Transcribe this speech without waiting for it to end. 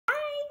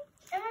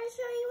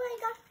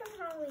from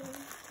Halloween.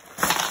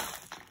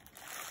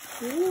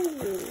 Ooh,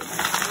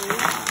 a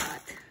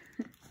lot.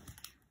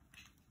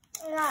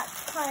 And that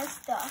kind of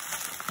stuff.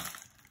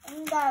 And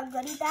we got a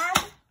goodie bag,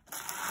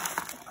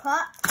 a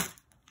cup,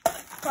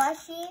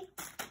 plushie,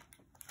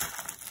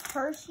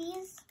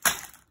 Hershey's.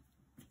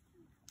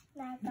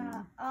 And I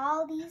got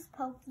all these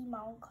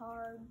Pokemon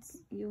cards.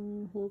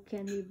 Yung whole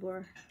candy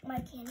bar. My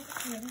candy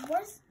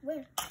bars?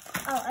 Where?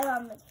 Oh, I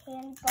got my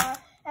candy bar.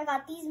 I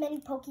got these many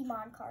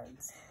Pokemon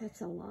cards.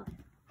 That's a lot.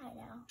 I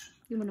know.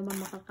 Hindi mo naman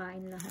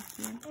makakain lahat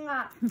yan. I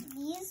got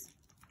these.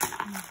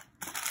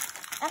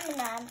 And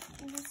then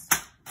this.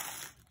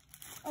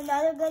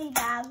 Another goodie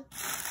bag.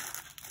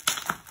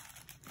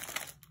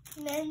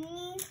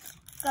 Many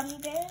gummy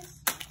bears.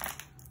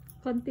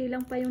 Konti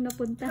lang pa yung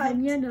napuntahan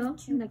niya, no?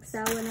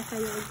 Nagsawa na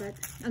kayo agad.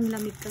 Ang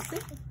lamig kasi.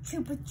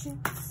 Chupa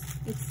chups.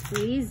 It's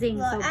freezing.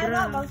 Look, I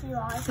got most of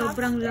the lollipops.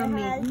 Sobrang It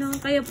lamig. has- No,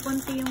 kaya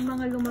konti yung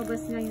mga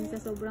lumabas ngayon sa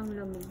sobrang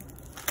lamig.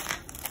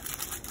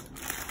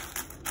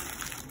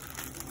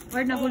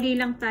 Or nahuli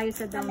lang tayo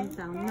sa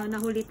downtown. No,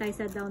 nahuli tayo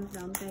sa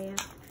downtown.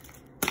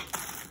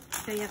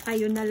 Kaya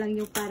kayo na lang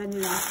yung parang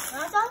last.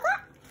 That's all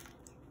that.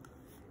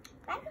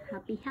 Happy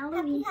Happy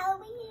Halloween!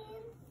 Halloween.